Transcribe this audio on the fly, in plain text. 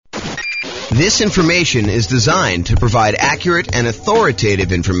This information is designed to provide accurate and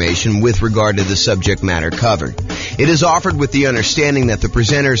authoritative information with regard to the subject matter covered. It is offered with the understanding that the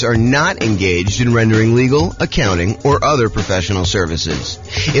presenters are not engaged in rendering legal, accounting, or other professional services.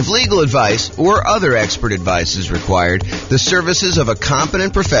 If legal advice or other expert advice is required, the services of a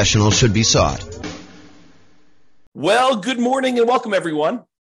competent professional should be sought. Well, good morning and welcome, everyone.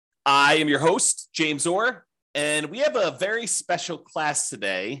 I am your host, James Orr, and we have a very special class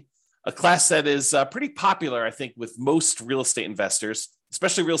today. A class that is pretty popular, I think, with most real estate investors,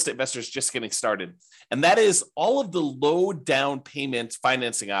 especially real estate investors just getting started. And that is all of the low down payment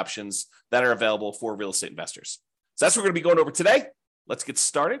financing options that are available for real estate investors. So that's what we're going to be going over today. Let's get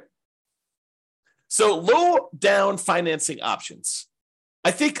started. So low down financing options. I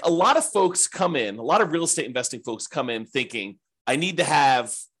think a lot of folks come in, a lot of real estate investing folks come in thinking, I need to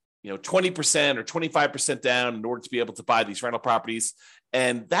have 20% or 25% down in order to be able to buy these rental properties.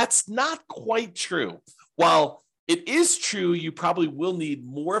 And that's not quite true. While it is true, you probably will need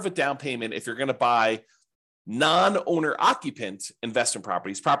more of a down payment if you're going to buy non-owner occupant investment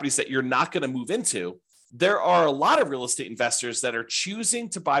properties that you're not going to move into. There are a lot of real estate investors that are choosing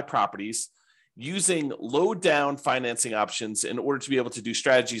to buy properties using low down financing options in order to be able to do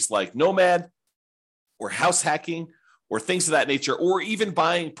strategies like nomad or house hacking or things of that nature, or even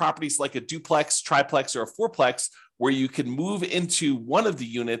buying properties like a duplex, triplex, or a fourplex, where you can move into one of the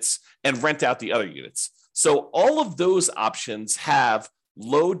units and rent out the other units. So all of those options have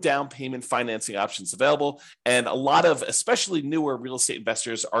low down payment financing options available. And a lot of, especially newer real estate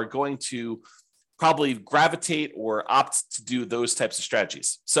investors, are going to probably gravitate or opt to do those types of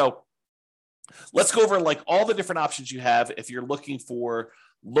strategies. So let's go over like all the different options you have if you're looking for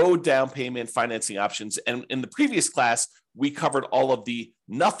low down payment financing options. And in the previous class, we covered all of the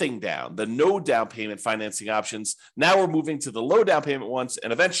nothing down, the no down payment financing options. Now we're moving to the low down payment ones.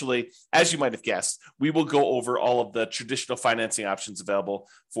 And eventually, as you might have guessed, we will go over all of the traditional financing options available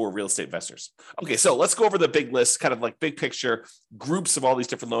for real estate investors. Okay, so let's go over the big list, kind of like big picture groups of all these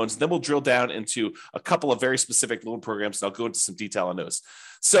different loans. And then we'll drill down into a couple of very specific loan programs. And I'll go into some detail on those.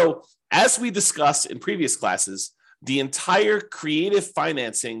 So as we discussed in previous classes, the entire creative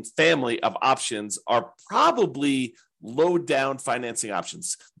financing family of options are probably low down financing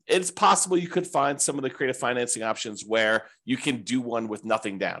options. It's possible you could find some of the creative financing options where you can do one with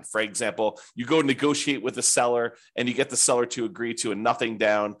nothing down. For example, you go negotiate with a seller and you get the seller to agree to a nothing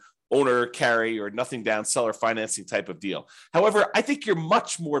down owner carry or nothing down seller financing type of deal. However, I think you're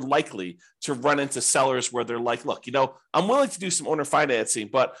much more likely to run into sellers where they're like, look, I'm willing to do some owner financing,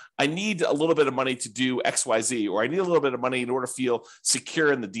 but I need a little bit of money to do XYZ, or I need a little bit of money in order to feel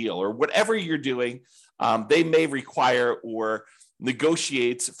secure in the deal, or whatever you're doing. They may require or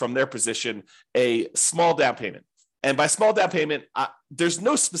negotiate from their position a small down payment. And by small down payment, there's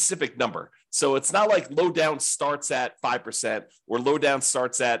no specific number. So it's not like low down starts at 5% or low down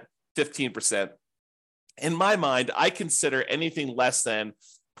starts at 15%. In my mind, I consider anything less than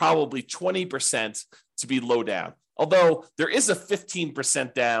probably 20% to be low down. Although there is a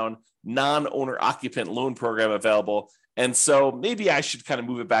 15% down non-owner occupant loan program available. And so maybe I should kind of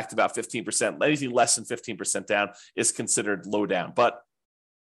move it back to about 15%. Anything less than 15% down is considered low down, but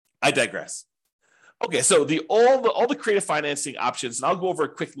I digress. Okay, so all the creative financing options, and I'll go over a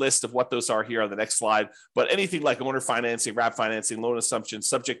quick list of what those are here on the next slide, but anything like owner financing, wrap financing, loan assumption,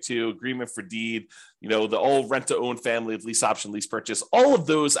 subject to, agreement for deed, the all rent-to-own family of lease option, lease purchase, all of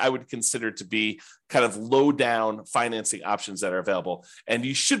those I would consider to be kind of low-down financing options that are available. And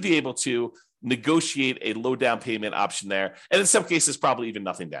you should be able to negotiate a low-down payment option there, and in some cases, probably even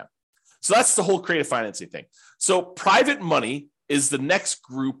nothing down. So that's the whole creative financing thing. So private money is the next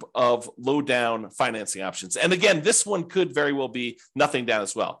group of low down financing options. And again, this one could very well be nothing down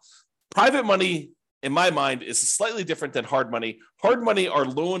as well. Private money, in my mind, is slightly different than hard money. Hard money are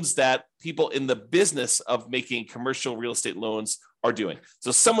loans that people in the business of making commercial real estate loans are doing.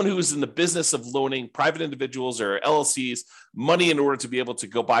 So someone who is in the business of loaning private individuals or LLCs money in order to be able to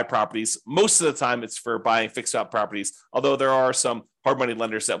go buy properties. Most of the time it's for buying fixed out properties, although there are some hard money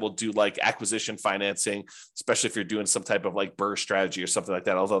lenders that will do like acquisition financing, especially if you're doing some type of like BRRRR strategy or something like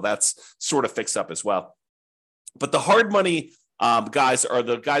that, although that's sort of fixed up as well. But the hard money guys are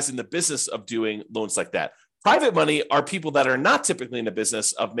the guys in the business of doing loans like that. Private money are people that are not typically in the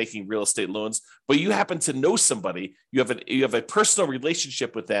business of making real estate loans, but you happen to know somebody, you have a personal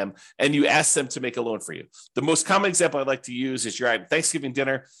relationship with them, and you ask them to make a loan for you. The most common example I'd like to use is you're at Thanksgiving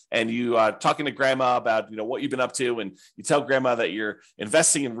dinner and you talking to grandma about what you've been up to, and you tell grandma that you're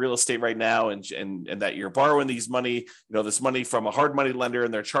investing in real estate right now and that you're borrowing this money from a hard money lender,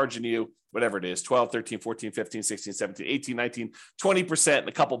 and they're charging you whatever it is, 12, 13, 14, 15, 16, 17, 18, 19, 20% and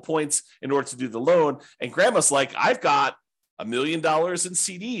a couple points in order to do the loan. And grandma's like, I've got $1 million in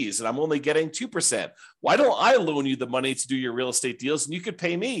CDs and I'm only getting 2%. Why don't I loan you the money to do your real estate deals and you could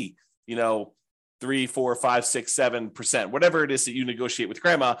pay me, 3, 4, 5, 6, 7%, whatever it is that you negotiate with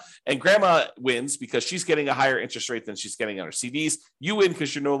grandma. And grandma wins because she's getting a higher interest rate than she's getting on her CDs. You win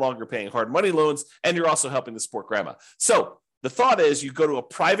because you're no longer paying hard money loans and you're also helping to support grandma. So the thought is you go to a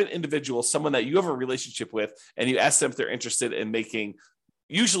private individual, someone that you have a relationship with, and you ask them if they're interested in making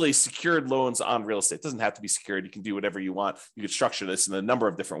usually secured loans on real estate. It doesn't have to be secured. You can do whatever you want. You can structure this in a number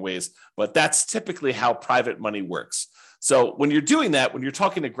of different ways, but that's typically how private money works. So when you're doing that, when you're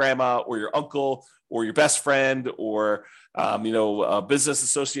talking to grandma or your uncle or your best friend or a business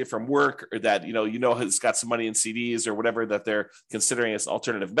associate from work or that has got some money in CDs or whatever that they're considering as an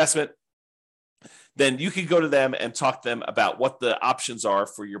alternative investment, then you can go to them and talk to them about what the options are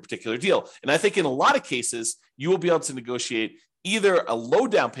for your particular deal. And I think in a lot of cases, you will be able to negotiate either a low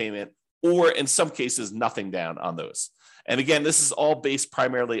down payment or in some cases, nothing down on those. And again, this is all based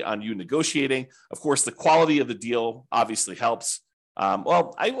primarily on you negotiating. Of course, the quality of the deal obviously helps.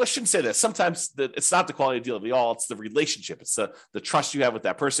 I shouldn't say that. Sometimes it's not the quality of the deal at all. It's the relationship. It's the trust you have with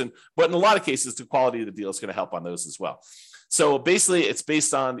that person. But in a lot of cases, the quality of the deal is going to help on those as well. So basically, it's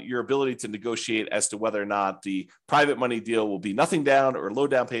based on your ability to negotiate as to whether or not the private money deal will be nothing down or low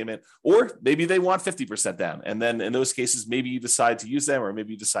down payment, or maybe they want 50% down. And then in those cases, maybe you decide to use them or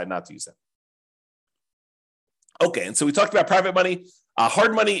maybe you decide not to use them. Okay, and so we talked about private money.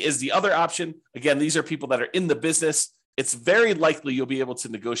 Hard money is the other option. Again, these are people that are in the business. It's very likely you'll be able to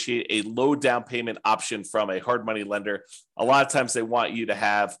negotiate a low down payment option from a hard money lender. A lot of times they want you to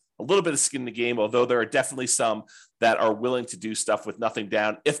have a little bit of skin in the game, although there are definitely some that are willing to do stuff with nothing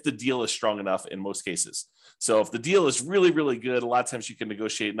down if the deal is strong enough in most cases. So if the deal is really, really good, a lot of times you can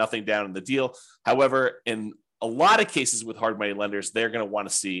negotiate nothing down in the deal. However, in a lot of cases with hard money lenders, they're going to want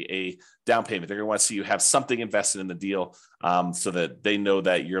to see a down payment. They're going to want to see you have something invested in the deal so that they know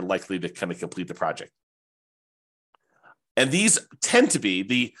that you're likely to kind of complete the project. And these tend to be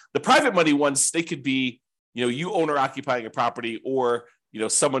the private money ones. They could be, you owner occupying a property or,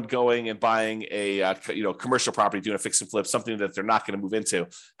 someone going and buying a, commercial property, doing a fix and flip, something that they're not going to move into.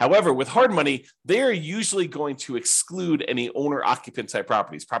 However, with hard money, they're usually going to exclude any owner occupant type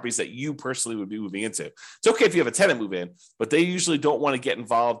properties that you personally would be moving into. It's okay if you have a tenant move in, but they usually don't want to get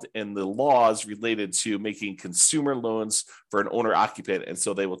involved in the laws related to making consumer loans for an owner occupant. And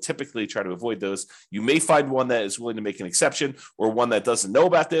so they will typically try to avoid those. You may find one that is willing to make an exception or one that doesn't know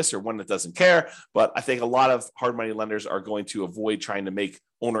about this or one that doesn't care. But I think a lot of hard money lenders are going to avoid trying to make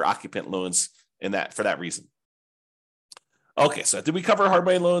owner occupant loans for that reason. Okay, so did we cover hard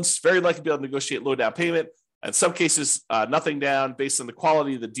money loans? Very likely to be able to negotiate low down payment. In some cases, nothing down based on the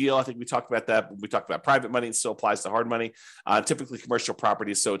quality of the deal. I think we talked about that. We talked about private money. It still applies to hard money, typically commercial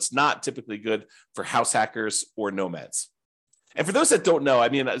properties. So it's not typically good for house hackers or nomads. And for those that don't know,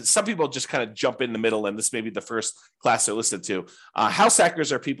 some people just kind of jump in the middle, and this may be the first class they're listening to. House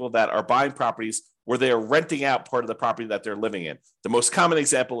hackers are people that are buying properties where they are renting out part of the property that they're living in. The most common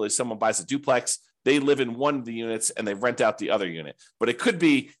example is someone buys a duplex, they live in one of the units and they rent out the other unit. But it could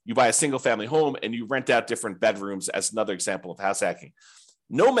be you buy a single family home and you rent out different bedrooms as another example of house hacking.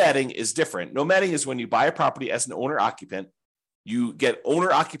 Nomading is different. Nomading is when you buy a property as an owner occupant. You get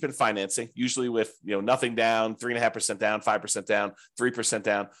owner occupant financing, usually with nothing down, 3.5% down, 5% down, 3%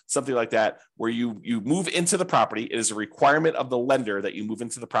 down, something like that, where you move into the property. It is a requirement of the lender that you move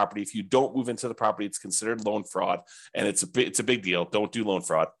into the property. If you don't move into the property, it's considered loan fraud, and it's a big deal. Don't do loan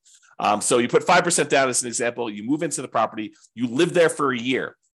fraud. So you put 5% down as an example. You move into the property. You live there for a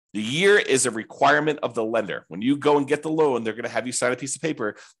year. The year is a requirement of the lender. When you go and get the loan, they're going to have you sign a piece of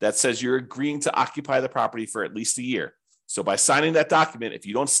paper that says you're agreeing to occupy the property for at least a year. So by signing that document, if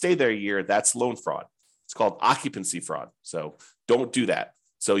you don't stay there a year, that's loan fraud. It's called occupancy fraud. So don't do that.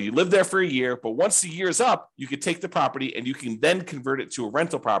 So you live there for a year, but once the year is up, you can take the property and you can then convert it to a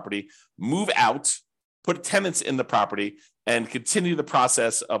rental property, move out, put tenants in the property, and continue the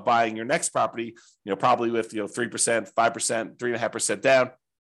process of buying your next property, probably with 3%, 5%, 3.5% down.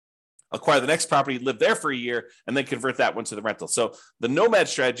 Acquire the next property, live there for a year, and then convert that one to the rental. So the nomad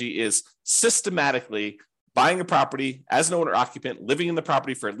strategy is systematically buying a property as an owner occupant, living in the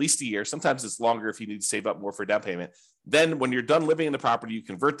property for at least a year. Sometimes it's longer if you need to save up more for a down payment. Then when you're done living in the property, you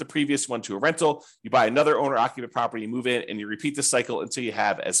convert the previous one to a rental, you buy another owner occupant property, you move in, and you repeat the cycle until you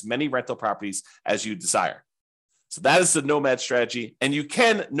have as many rental properties as you desire. So that is the nomad strategy. And you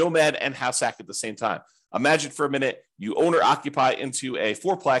can nomad and house hack at the same time. Imagine for a minute, you owner occupy into a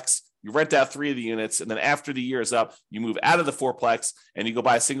fourplex, you rent out 3 of the units, and then after the year is up, you move out of the fourplex and you go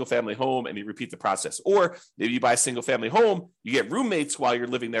buy a single family home and you repeat the process. Or maybe you buy a single family home, you get roommates while you're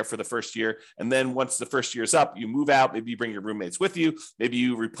living there for the first year. And then once the first year is up, you move out, maybe you bring your roommates with you, maybe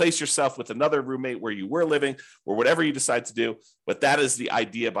you replace yourself with another roommate where you were living, or whatever you decide to do. But that is the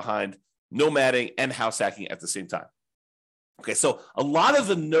idea behind nomading and house hacking at the same time. Okay, so a lot of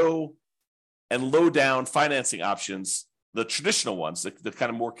the no and low down financing options, the traditional ones, the kind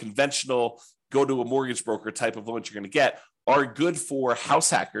of more conventional, go to a mortgage broker type of loans you're going to get, are good for house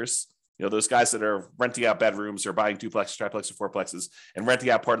hackers. You know, those guys that are renting out bedrooms or buying duplexes, triplexes, or fourplexes and renting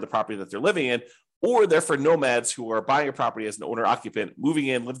out part of the property that they're living in, or they're for nomads who are buying a property as an owner occupant, moving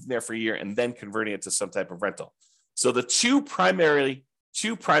in, living there for a year, and then converting it to some type of rental. So the two primary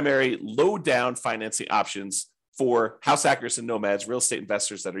low down financing options for house hackers and nomads, real estate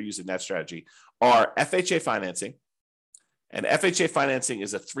investors that are using that strategy, are FHA financing. And FHA financing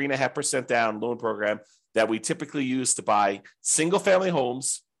is a 3.5% down loan program that we typically use to buy single family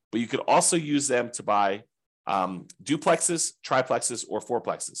homes, but you could also use them to buy duplexes, triplexes, or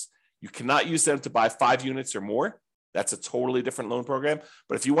fourplexes. You cannot use them to buy 5 units or more. That's a totally different loan program.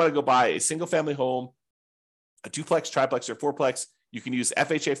 But if you want to go buy a single family home, a duplex, triplex, or fourplex, you can use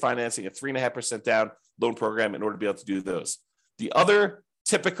FHA financing, a 3.5% down loan program, in order to be able to do those. The other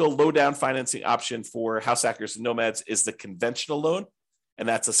typical low down financing option for house hackers and nomads is the conventional loan, and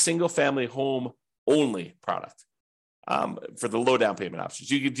that's a single family home only product for the low down payment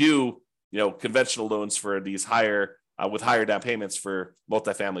options. You could do, conventional loans for these higher with higher down payments for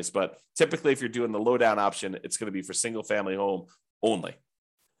multifamilies, but typically if you're doing the low down option, it's going to be for single family home only.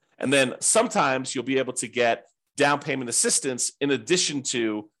 And then sometimes you'll be able to get down payment assistance in addition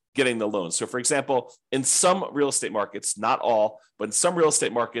to getting the loan. So for example, in some real estate markets, not all, but in some real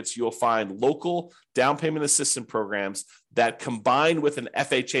estate markets, you'll find local down payment assistance programs that combine with an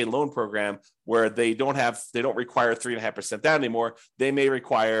FHA loan program where they don't require 3.5% down anymore. They may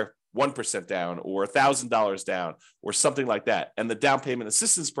require 1% down or $1,000 down or something like that. And the down payment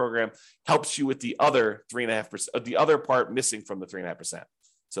assistance program helps you with the other 3.5%, the other part missing from the 3.5%.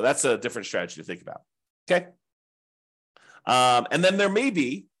 So that's a different strategy to think about. Okay. And then there may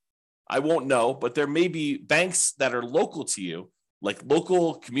be, I won't know, but there may be banks that are local to you, like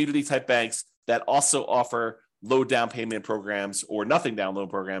local community type banks that also offer low down payment programs or nothing down loan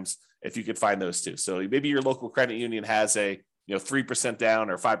programs, if you could find those too. So maybe your local credit union has a 3% down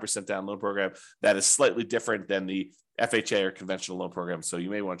or 5% down loan program that is slightly different than the FHA or conventional loan program. So you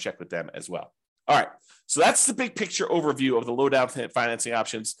may want to check with them as well. All right. So that's the big picture overview of the low down financing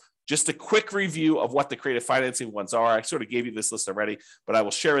options. Just a quick review of what the creative financing ones are. I sort of gave you this list already, but I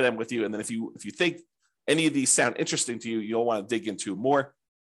will share them with you. And then if you think any of these sound interesting to you, you'll want to dig into more.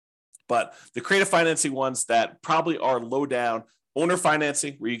 But the creative financing ones that probably are low down: owner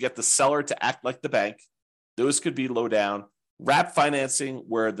financing, where you get the seller to act like the bank. Those could be low down. Wrap financing,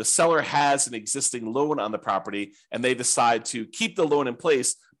 where the seller has an existing loan on the property and they decide to keep the loan in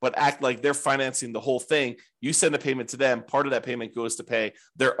place, but act like they're financing the whole thing. You send a payment to them. Part of that payment goes to pay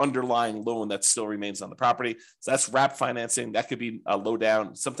their underlying loan that still remains on the property. So that's wrap financing. That could be low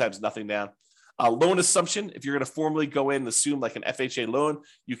down, sometimes nothing down. Loan assumption, if you're going to formally go in and assume like an FHA loan,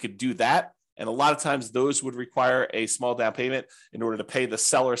 you could do that. And a lot of times those would require a small down payment in order to pay the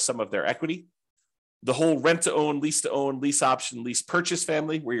seller some of their equity. The whole rent to own, lease option, lease purchase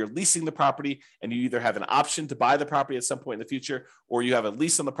family, where you're leasing the property and you either have an option to buy the property at some point in the future, or you have a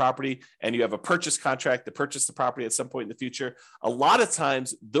lease on the property and you have a purchase contract to purchase the property at some point in the future. A lot of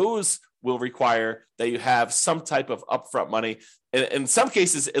times those will require that you have some type of upfront money. And in some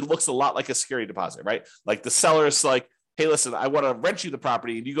cases, it looks a lot like a security deposit, right? Like the seller is like, hey, listen, I want to rent you the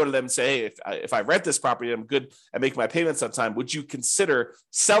property. And you go to them and say, hey, if I rent this property, I'm good at making my payments on time. Would you consider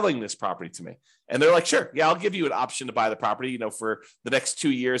selling this property to me? And they're like, sure, yeah, I'll give you an option to buy the property, for the next 2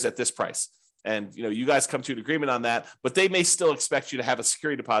 years at this price. And, you guys come to an agreement on that, but they may still expect you to have a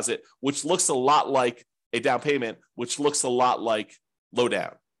security deposit, which looks a lot like a down payment, which looks a lot like low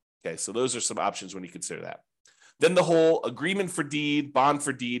down. Okay. So those are some options when you consider that. Then the whole agreement for deed, bond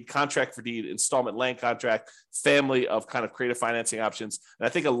for deed, contract for deed, installment land contract, family of kind of creative financing options. And I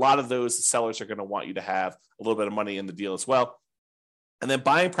think a lot of those sellers are going to want you to have a little bit of money in the deal as well. And then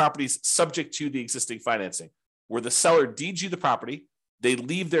buying properties subject to the existing financing, where the seller deeds you the property, they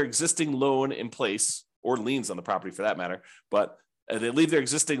leave their existing loan in place, or liens on the property for that matter, but they leave their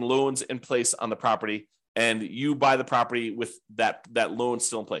existing loans in place on the property, and you buy the property with that loan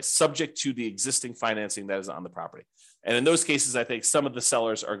still in place, subject to the existing financing that is on the property. And in those cases, I think some of the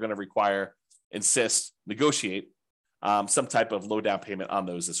sellers are going to negotiate some type of low down payment on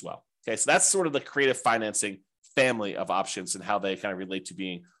those as well. Okay, so that's sort of the creative financing family of options and how they kind of relate to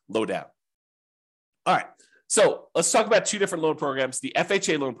being low down. All right. So let's talk about two different loan programs, the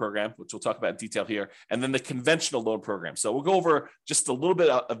FHA loan program, which we'll talk about in detail here, and then the conventional loan program. So we'll go over just a little bit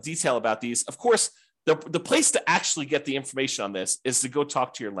of detail about these. Of course, the place to actually get the information on this is to go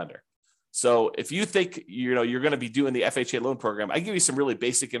talk to your lender. So if you think you're going to be doing the FHA loan program, I give you some really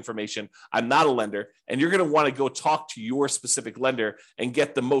basic information. I'm not a lender, and you're going to want to go talk to your specific lender and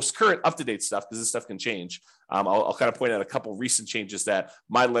get the most current up-to-date stuff because this stuff can change. I'll kind of point out a couple recent changes that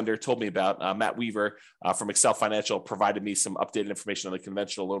my lender told me about. Matt Weaver from Excel Financial provided me some updated information on the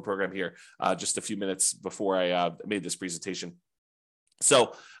conventional loan program here just a few minutes before I made this presentation.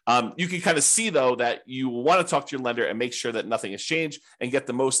 So you can kind of see, though, that you want to talk to your lender and make sure that nothing has changed and get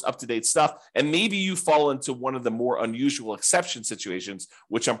the most up-to-date stuff. And maybe you fall into one of the more unusual exception situations,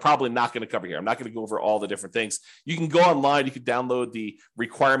 which I'm probably not going to cover here. I'm not going to go over all the different things. You can go online, you can download the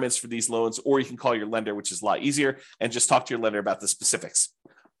requirements for these loans, or you can call your lender, which is a lot easier, and just talk to your lender about the specifics.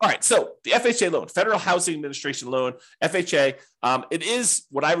 All right, so the FHA loan, Federal Housing Administration loan, FHA, it is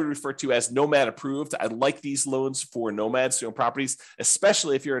what I would refer to as nomad approved. I like these loans for nomads who own properties,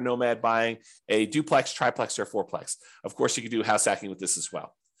 especially if you're a nomad buying a duplex, triplex, or fourplex. Of course, you can do house hacking with this as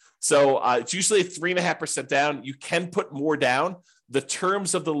well. So it's usually 3.5% down. You can put more down. The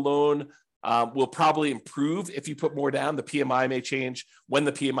terms of the loan will probably improve if you put more down. The PMI may change when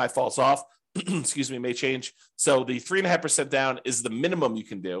the PMI falls off. May change. So the 3.5% down is the minimum you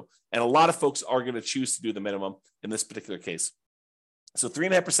can do. And a lot of folks are going to choose to do the minimum in this particular case. So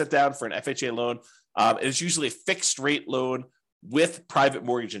 3.5% down for an FHA loan. It is usually a fixed rate loan with private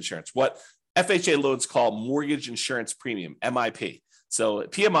mortgage insurance, what FHA loans call mortgage insurance premium, MIP. So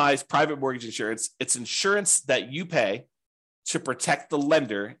PMI is private mortgage insurance. It's insurance that you pay to protect the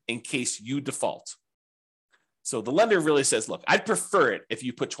lender in case you default. So the lender really says, look, I'd prefer it if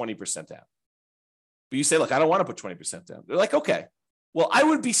you put 20% down. But you say, look, I don't want to put 20% down. They're like, okay, well, I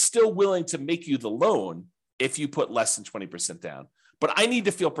would be still willing to make you the loan if you put less than 20% down, but I need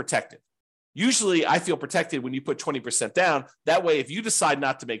to feel protected. Usually I feel protected when you put 20% down. That way, if you decide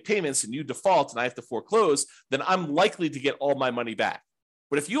not to make payments and you default and I have to foreclose, then I'm likely to get all my money back.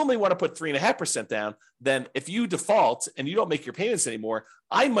 But if you only want to put 3.5% down, then if you default and you don't make your payments anymore,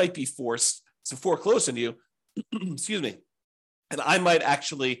 I might be forced to foreclose on you, excuse me, and I might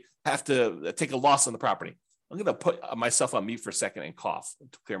actually have to take a loss on the property. I'm going to put myself on mute for a second and cough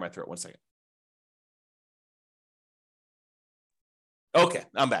to clear my throat. 1 second. Okay,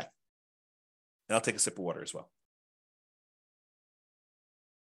 I'm back. And I'll take a sip of water as well.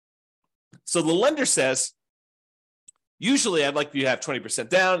 So the lender says, usually I'd like you to have 20%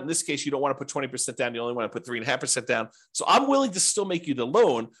 down. In this case, you don't want to put 20% down. You only want to put 3.5% down. So I'm willing to still make you the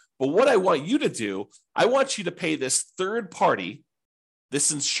loan. But what I want you to do, I want you to pay this third party,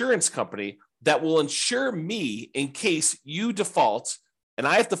 this insurance company that will insure me in case you default and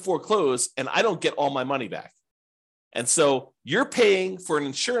I have to foreclose and I don't get all my money back. And so you're paying for an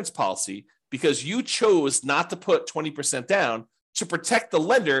insurance policy because you chose not to put 20% down to protect the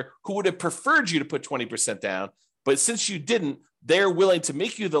lender who would have preferred you to put 20% down. But since you didn't, they're willing to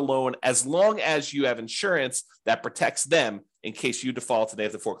make you the loan as long as you have insurance that protects them in case you default and they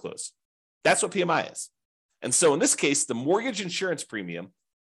have to foreclose. That's what PMI is. And so in this case, the mortgage insurance premium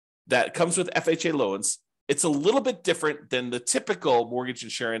that comes with FHA loans, it's a little bit different than the typical mortgage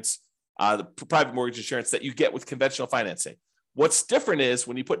insurance, the private mortgage insurance that you get with conventional financing. What's different is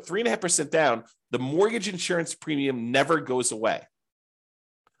when you put 3.5% down, the mortgage insurance premium never goes away.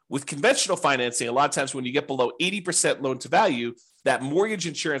 With conventional financing, a lot of times when you get below 80% loan to value, that mortgage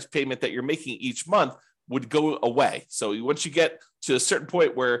insurance payment that you're making each month would go away. So once you get to a certain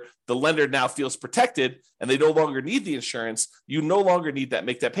point where the lender now feels protected and they no longer need the insurance, you no longer need that,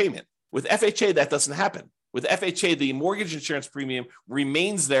 make that payment. With FHA, that doesn't happen. With FHA, the mortgage insurance premium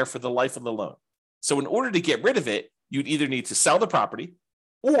remains there for the life of the loan. So in order to get rid of it, you'd either need to sell the property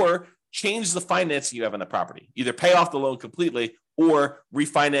or change the financing you have on the property, either pay off the loan completely or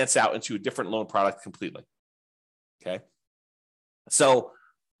refinance out into a different loan product completely. Okay. So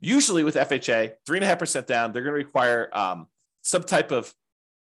usually with FHA, 3.5% down, they're going to require some type of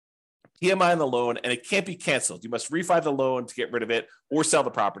PMI on the loan, and it can't be canceled. You must refi the loan to get rid of it or sell the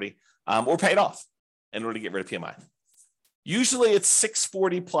property or pay it off in order to get rid of PMI. Usually it's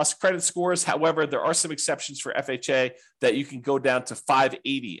 640 plus credit scores. However, there are some exceptions for FHA that you can go down to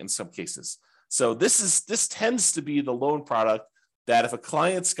 580 in some cases. So this tends to be the loan product that if a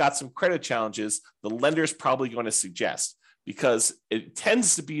client's got some credit challenges, the lender is probably going to suggest, because it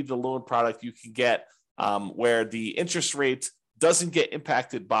tends to be the loan product you can get where the interest rate doesn't get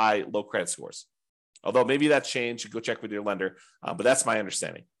impacted by low credit scores. Although maybe that's changed, you go check with your lender, but that's my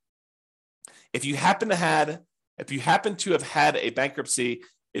understanding. If you happen to have If you happen to have had a bankruptcy,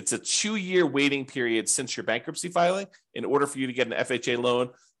 it's a 2-year waiting period since your bankruptcy filing in order for you to get an FHA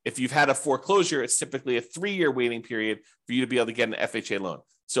loan. If you've had a foreclosure, it's typically a 3-year waiting period for you to be able to get an FHA loan.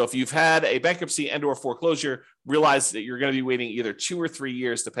 So if you've had a bankruptcy and or foreclosure, realize that you're going to be waiting either 2 or 3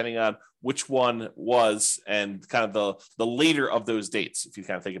 years, depending on which one was and kind of the later of those dates, if you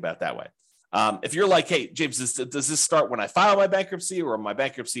kind of think about it that way. If you're like, hey, James, does this start when I file my bankruptcy or my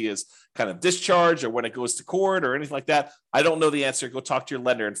bankruptcy is kind of discharged or when it goes to court or anything like that? I don't know the answer. Go talk to your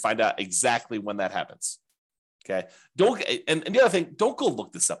lender and find out exactly when that happens. Okay. And the other thing, don't go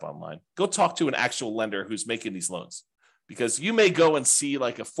look this up online. Go talk to an actual lender who's making these loans, because you may go and see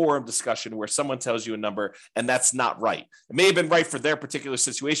like a forum discussion where someone tells you a number and that's not right. It may have been right for their particular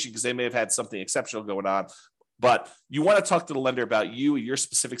situation because they may have had something exceptional going on. But you want to talk to the lender about you and your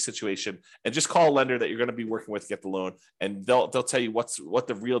specific situation, and just call a lender that you're going to be working with to get the loan, and they'll tell you what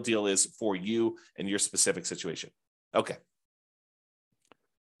the real deal is for you and your specific situation. Okay.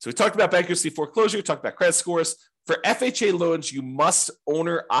 So we talked about bankruptcy, foreclosure, we talked about credit scores. For FHA loans, you must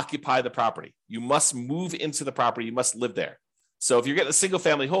owner occupy the property. You must move into the property. You must live there. So if you're getting a single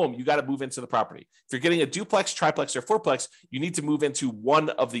family home, you got to move into the property. If you're getting a duplex, triplex, or fourplex, you need to move into one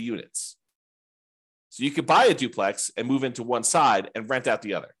of the units. So you could buy a duplex and move into one side and rent out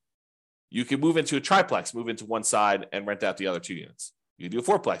the other. You can move into a triplex, move into one side and rent out the other 2 units. You can do a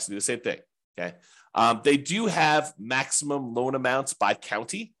fourplex, do the same thing. Okay. They do have maximum loan amounts by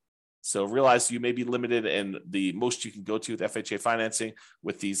county. So realize you may be limited in the most you can go to with FHA financing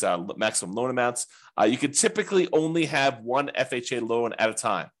with these maximum loan amounts. You can typically only have one FHA loan at a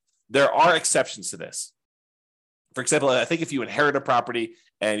time. There are exceptions to this. For example, I think if you inherit a property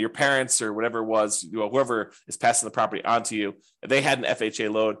and your parents or whatever it was, whoever is passing the property on to you, if they had an FHA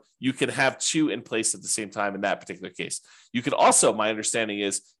loan, you can have 2 in place at the same time in that particular case. You could also, my understanding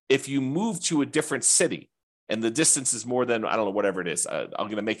is, if you move to a different city and the distance is more than, I don't know, whatever it is, I'm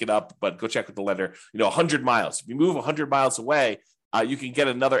going to make it up, but go check with the lender, 100 miles. If you move 100 miles away, you can get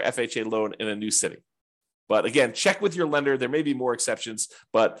another FHA loan in a new city. But again, check with your lender. There may be more exceptions,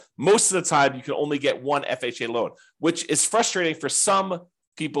 but most of the time you can only get one FHA loan, which is frustrating for some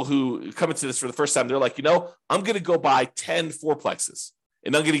people who come into this for the first time. They're like, I'm going to go buy 10 fourplexes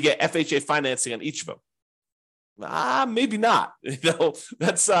and I'm going to get FHA financing on each of them. Maybe not.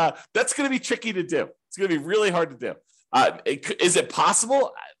 That's going to be tricky to do. It's going to be really hard to do. Is it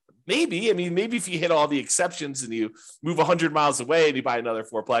possible? Maybe. I mean, maybe if you hit all the exceptions and you move 100 miles away and you buy another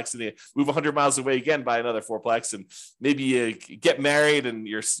fourplex, and you move 100 miles away again, buy another fourplex, and maybe you get married and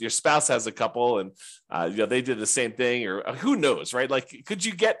your spouse has a couple and they did the same thing, or who knows, right? Like, could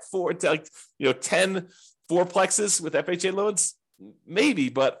you get 10 fourplexes with FHA loans? Maybe,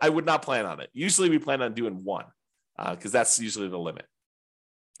 but I would not plan on it. Usually we plan on doing one because that's usually the limit.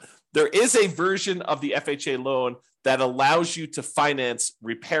 There is a version of the FHA loan that allows you to finance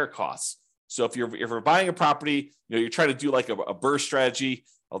repair costs. So if you're buying a property, you're trying to do like a BRRRR strategy,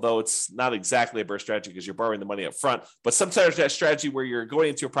 although it's not exactly a BRRRR strategy because you're borrowing the money up front, but sometimes that strategy where you're going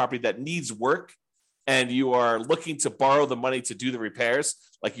into a property that needs work and you are looking to borrow the money to do the repairs,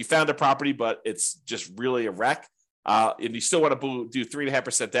 like you found a property, but it's just really a wreck. And you still want to do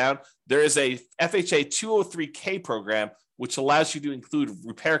 3.5% down. There is a FHA 203K program, which allows you to include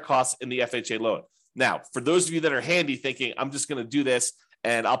repair costs in the FHA loan. Now, for those of you that are handy thinking, I'm just going to do this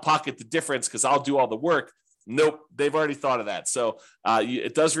and I'll pocket the difference because I'll do all the work. Nope, they've already thought of that. So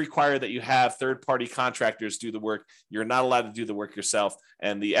it does require that you have third-party contractors do the work. You're not allowed to do the work yourself.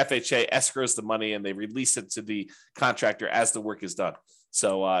 And the FHA escrows the money and they release it to the contractor as the work is done.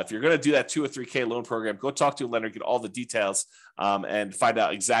 So if you're going to do that 2 or 3K loan program, go talk to a lender, get all the details, and find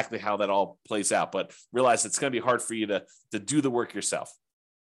out exactly how that all plays out. But realize it's going to be hard for you to do the work yourself.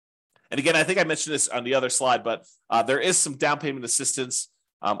 And again, I think I mentioned this on the other slide, but there is some down payment assistance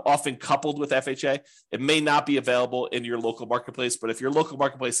often coupled with FHA. It may not be available in your local marketplace, but if your local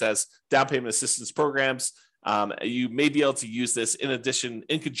marketplace has down payment assistance programs, you may be able to use this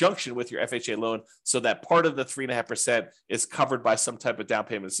in conjunction with your FHA loan so that part of the 3.5% is covered by some type of down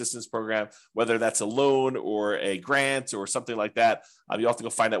payment assistance program, whether that's a loan or a grant or something like that. You have to go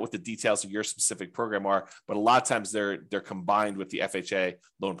find out what the details of your specific program are, but a lot of times they're combined with the FHA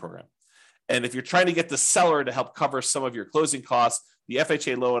loan program. And if you're trying to get the seller to help cover some of your closing costs, the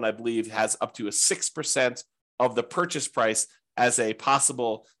FHA loan, I believe, has up to a 6% of the purchase price as a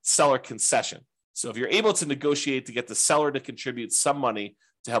possible seller concession. So if you're able to negotiate to get the seller to contribute some money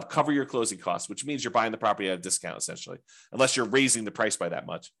to help cover your closing costs, which means you're buying the property at a discount, essentially, unless you're raising the price by that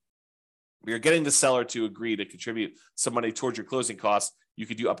much. If you're getting the seller to agree to contribute some money towards your closing costs, you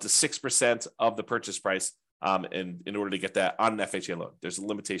could do up to 6% of the purchase price in order to get that on an FHA loan. There's a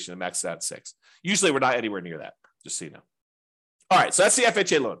limitation to max out at 6. Usually we're not anywhere near that. just so you know. All right, so that's the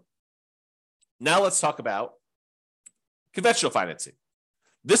FHA loan. Now let's talk about conventional financing.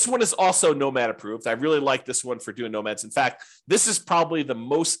 This one is also Nomad approved. I really like this one for doing nomads. In fact, this is probably the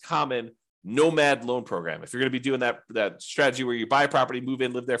most common nomad loan program. If you're going to be doing that strategy where you buy a property, move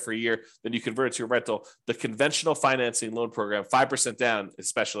in, live there for a year, then you convert it to a rental, the conventional financing loan program, 5% down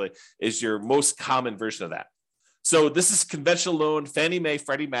especially, is your most common version of that. So this is conventional loan, Fannie Mae,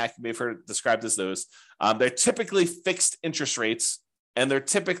 Freddie Mac, you may have heard described as those. They're typically fixed interest rates, and they're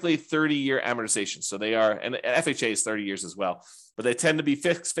typically 30-year amortization. So they are, and FHA is 30 years as well, but they tend to be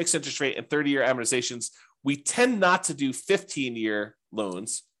fixed interest rate and 30-year amortizations. We tend not to do 15-year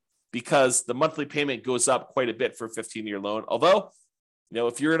loans because the monthly payment goes up quite a bit for a 15-year loan. Although,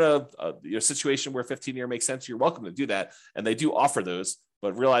 if you're in a situation where 15-year makes sense, you're welcome to do that. And they do offer those,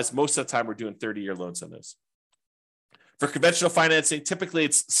 but realize most of the time we're doing 30-year loans on those. For conventional financing, typically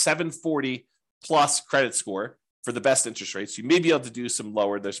it's 740 plus credit score for the best interest rates. You may be able to do some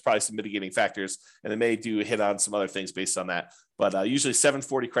lower. There's probably some mitigating factors, and they may do hit on some other things based on that. But usually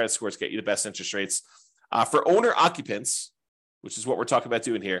 740 credit scores get you the best interest rates. For owner occupants, which is what we're talking about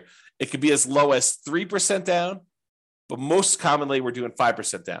doing here, it could be as low as 3% down, but most commonly we're doing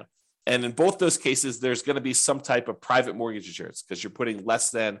 5% down. And in both those cases, there's going to be some type of private mortgage insurance because you're putting less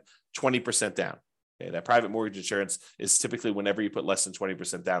than 20% down. Okay, that private mortgage insurance is typically whenever you put less than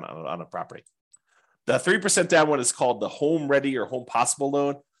 20% down on a property. The 3% down one is called the Home Ready or Home Possible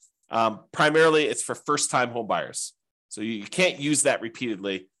loan. Primarily, it's for first-time home buyers. So you can't use that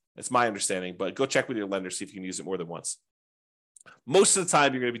repeatedly. That's my understanding, but go check with your lender, see if you can use it more than once. Most of the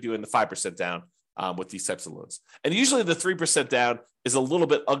time, you're going to be doing the 5% down with these types of loans. And usually the 3% down is a little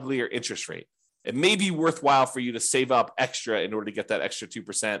bit uglier interest rate. It may be worthwhile for you to save up extra in order to get that extra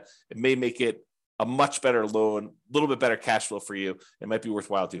 2%. It may make it a much better loan, a little bit better cash flow for you. It might be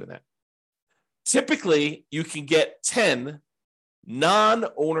worthwhile doing that. Typically, you can get 10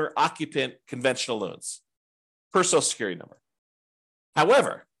 non-owner occupant conventional loans per Social Security number.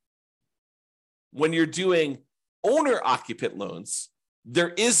 However, when you're doing owner occupant loans, there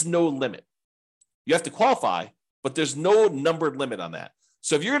is no limit. You have to qualify, but there's no numbered limit on that.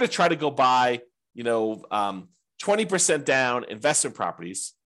 So if you're going to try to go buy, 20% down investment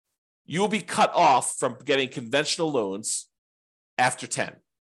properties, you will be cut off from getting conventional loans after 10.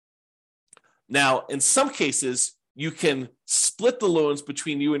 Now, in some cases, you can split the loans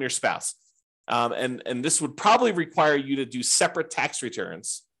between you and your spouse. And this would probably require you to do separate tax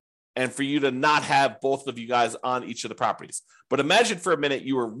returns and for you to not have both of you guys on each of the properties. But imagine for a minute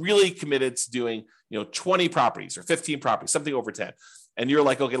you were really committed to doing 20 properties or 15 properties, something over 10. And you're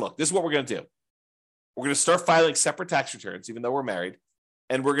like, okay, look, this is what we're going to do. We're going to start filing separate tax returns, even though we're married.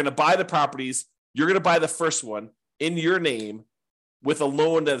 And we're going to buy the properties. You're going to buy the first one in your name with a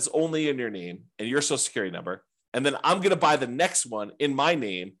loan that is only in your name and your Social Security number. And then I'm going to buy the next one in my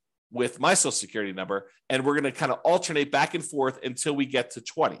name with my Social Security number. And we're going to kind of alternate back and forth until we get to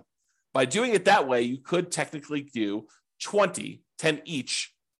 20. By doing it that way, you could technically do 20, 10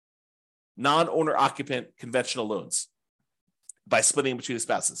 each non-owner occupant conventional loans by splitting between the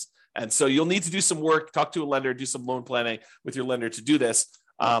spouses. And so you'll need to do some work, talk to a lender, do some loan planning with your lender to do this.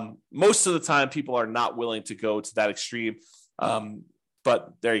 Most of the time, people are not willing to go to that extreme.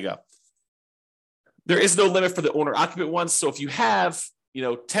 But there you go. There is no limit for the owner occupant ones. So if you have,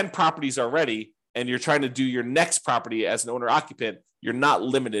 10 properties already and you're trying to do your next property as an owner occupant, you're not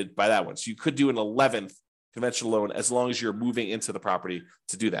limited by that one. So you could do an 11th conventional loan as long as you're moving into the property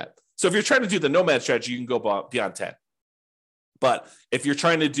to do that. So if you're trying to do the nomad strategy, you can go beyond 10. But if you're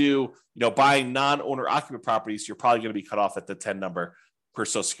trying to do, buying non-owner occupant properties, you're probably going to be cut off at the 10 number per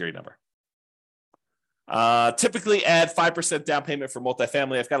Social Security number. Typically add 5% down payment for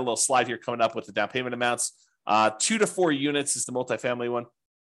multifamily. I've got a little slide here coming up with the down payment amounts. 2 to 4 units is the multifamily one.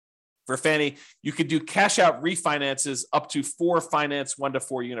 For Fannie, you could do cash out refinances up to 4 finance 1 to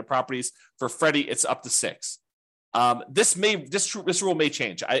 4 unit properties. For Freddie, it's up to 6. This rule may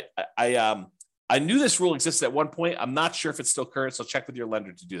change. I knew this rule existed at one point. I'm not sure if it's still current, so check with your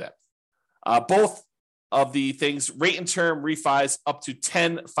lender to do that. Both of the things, rate and term refis up to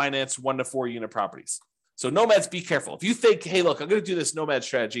 10 finance 1 to 4 unit properties. So nomads, be careful. If you think, hey, look, I'm going to do this nomad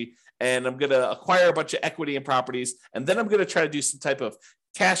strategy and I'm going to acquire a bunch of equity in properties, and then I'm going to try to do some type of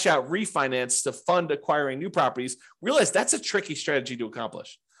cash out refinance to fund acquiring new properties, realize that's a tricky strategy to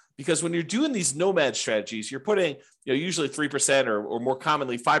accomplish. Because when you're doing these nomad strategies, you're putting usually 3% or more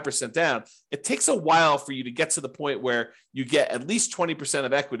commonly 5% down. It takes a while for you to get to the point where you get at least 20%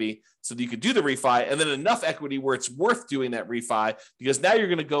 of equity so that you could do the refi, and then enough equity where it's worth doing that refi, because now you're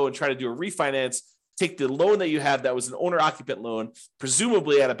going to go and try to do a refinance, take the loan that you have that was an owner-occupant loan,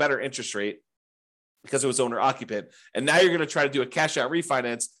 presumably at a better interest rate, because it was owner occupant. And now you're going to try to do a cash out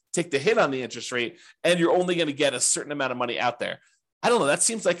refinance, take the hit on the interest rate, and you're only going to get a certain amount of money out there. I don't know. That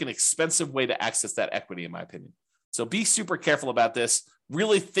seems like an expensive way to access that equity, in my opinion. So be super careful about this.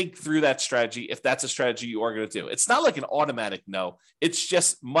 Really think through that strategy if that's a strategy you are going to do. It's not like an automatic no. It's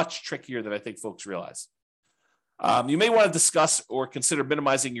just much trickier than I think folks realize. You may want to discuss or consider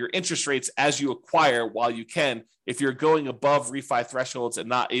minimizing your interest rates as you acquire while you can if you're going above refi thresholds and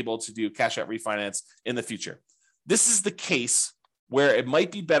not able to do cash out refinance in the future. This is the case where it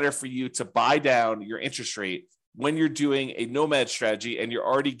might be better for you to buy down your interest rate when you're doing a nomad strategy and you're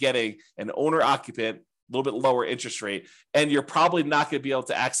already getting an owner occupant, a little bit lower interest rate, and you're probably not going to be able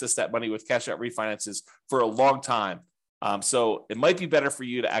to access that money with cash out refinances for a long time. So it might be better for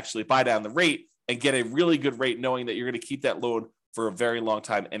you to actually buy down the rate and get a really good rate, knowing that you're going to keep that loan for a very long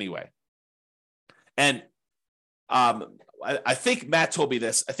time anyway. And I think Matt told me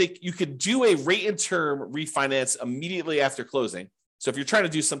this. I think you could do a rate and term refinance immediately after closing. So if you're trying to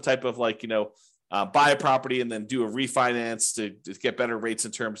do some type of buy a property and then do a refinance to get better rates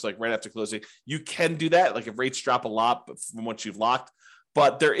and terms like right after closing, you can do that. Like if rates drop a lot from what you've locked,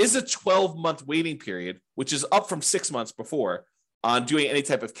 but there is a 12-month waiting period, which is up from 6 months before on doing any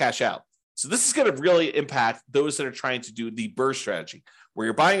type of cash out. So this is going to really impact those that are trying to do the BRRRR strategy, where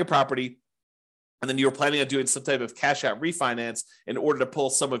you're buying a property and then you're planning on doing some type of cash out refinance in order to pull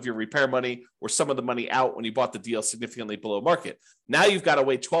some of your repair money or some of the money out when you bought the deal significantly below market. Now you've got to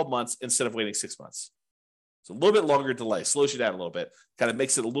wait 12 months instead of waiting 6 months. So a little bit longer delay, slows you down a little bit, kind of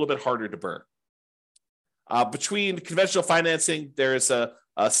makes it a little bit harder to BRRRR. Between conventional financing, there is a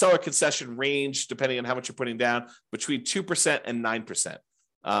seller concession range, depending on how much you're putting down, between 2% and 9%.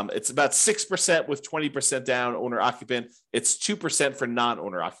 It's about 6% with 20% down owner occupant. It's 2% for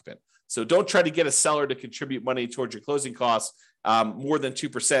non-owner occupant. So don't try to get a seller to contribute money towards your closing costs more than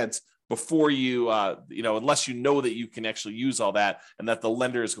 2% before you, unless you know that you can actually use all that and that the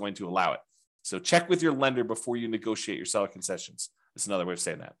lender is going to allow it. So check with your lender before you negotiate your seller concessions. That's another way of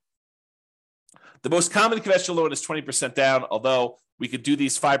saying that. The most common conventional loan is 20% down, although we could do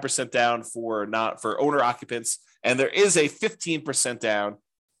these 5% down for owner occupants, and there is a 15% down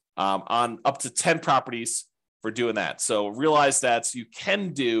on up to 10 properties for doing that. So realize that you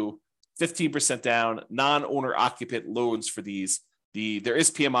can do 15% down non-owner occupant loans for these. There is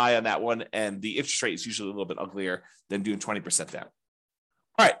PMI on that one, and the interest rate is usually a little bit uglier than doing 20% down.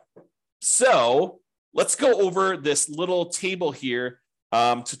 All right, so let's go over this little table here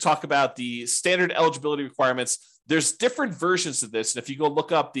to talk about the standard eligibility requirements. There's different versions of this, and if you go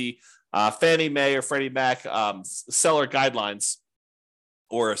look up the Fannie Mae or Freddie Mac seller guidelines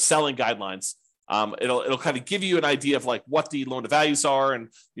or selling guidelines, it'll kind of give you an idea of like what the loan to values are, and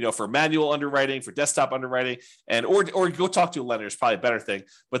for manual underwriting, for desktop underwriting, and or go talk to a lender is probably a better thing.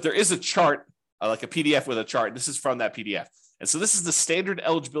 But there is a chart, like a PDF with a chart. And this is from that PDF, and so this is the standard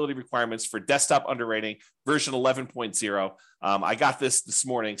eligibility requirements for desktop underwriting version 11.0. I got this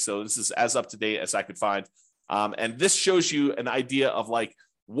morning, so this is as up to date as I could find, and this shows you an idea of like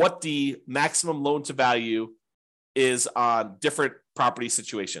what the maximum loan to value is on different property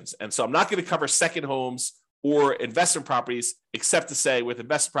situations. And so I'm not going to cover second homes or investment properties, except to say with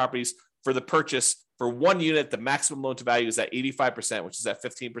investment properties, for the purchase for one unit, the maximum loan to value is at 85%, which is at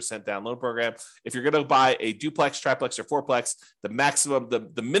 15% down loan program. If you're going to buy a duplex, triplex, or fourplex,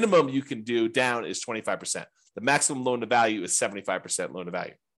 the minimum you can do down is 25%. The maximum loan to value is 75% loan to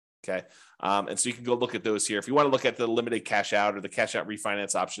value. Okay. And so you can go look at those here. If you want to look at the limited cash out or the cash out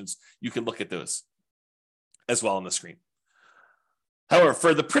refinance options, you can look at those as well on the screen. However,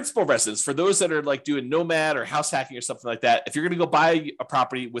 for the principal residence, for those that are like doing nomad or house hacking or something like that, if you're going to go buy a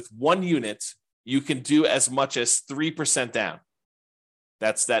property with one unit, you can do as much as 3% down.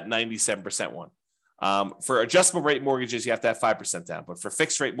 That's that 97% one. For adjustable rate mortgages, you have to have 5% down. But for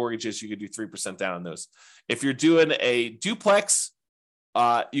fixed rate mortgages, you could do 3% down on those. If you're doing a duplex,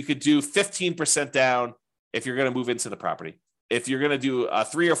 you could do 15% down if you're going to move into the property. If you're going to do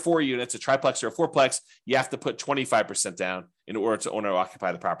 3 or 4 units, a triplex or a fourplex, you have to put 25% down in order to own or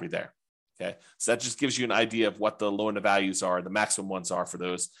occupy the property there. Okay. So that just gives you an idea of what the loan to values are, the maximum ones are for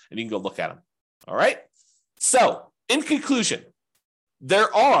those, and you can go look at them. All right. So in conclusion,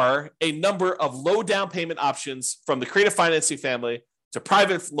 there are a number of low down payment options from the creative financing family to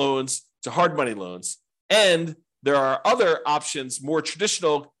private loans to hard money loans. And there are other options, more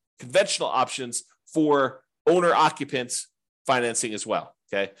traditional, conventional options for owner occupants financing as well.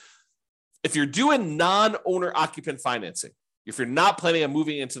 Okay. If you're doing non-owner occupant financing, if you're not planning on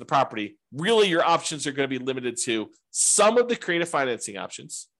moving into the property, really your options are going to be limited to some of the creative financing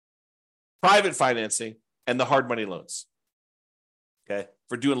options, private financing, and the hard money loans. Okay.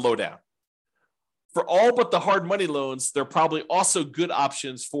 For doing low down. For all but the hard money loans, they're probably also good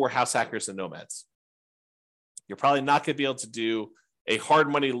options for house hackers and nomads. You're probably not going to be able to do a hard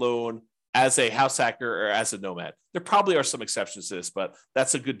money loan as a house hacker or as a nomad. There probably are some exceptions to this, but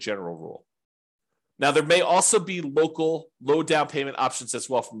that's a good general rule. Now, there may also be local low down payment options as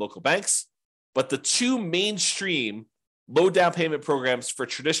well from local banks, but the two mainstream low down payment programs for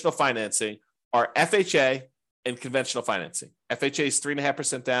traditional financing are FHA and conventional financing. FHA is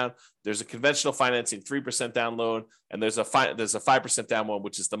 3.5% down. There's a conventional financing 3% down loan, and there's a 5% down one,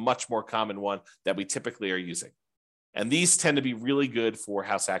 which is the much more common one that we typically are using. And these tend to be really good for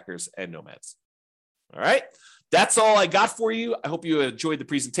house hackers and nomads. All right, that's all I got for you. I hope you enjoyed the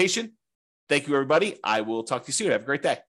presentation. Thank you, everybody. I will talk to you soon. Have a great day.